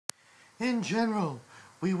In general,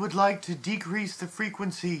 we would like to decrease the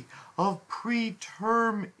frequency of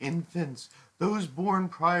preterm infants, those born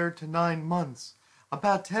prior to 9 months.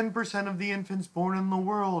 About 10% of the infants born in the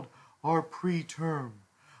world are preterm.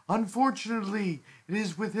 Unfortunately, it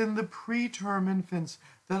is within the preterm infants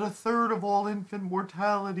that a third of all infant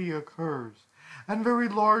mortality occurs, and very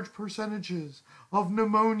large percentages of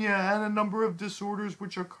pneumonia and a number of disorders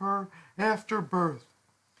which occur after birth.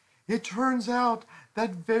 It turns out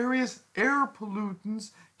that various air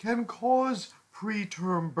pollutants can cause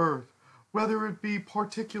preterm birth, whether it be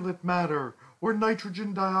particulate matter or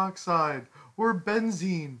nitrogen dioxide or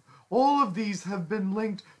benzene. All of these have been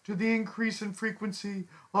linked to the increase in frequency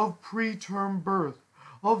of preterm birth,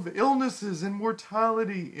 of illnesses and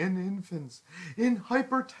mortality in infants, in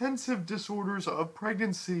hypertensive disorders of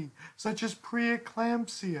pregnancy, such as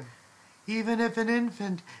preeclampsia. Even if an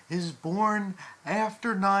infant is born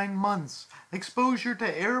after 9 months, exposure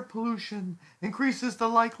to air pollution increases the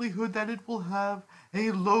likelihood that it will have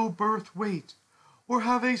a low birth weight or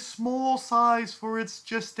have a small size for its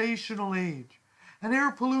gestational age. And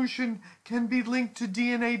air pollution can be linked to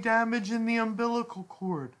DNA damage in the umbilical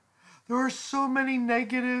cord. There are so many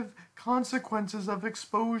negative consequences of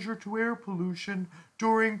exposure to air pollution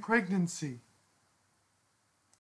during pregnancy.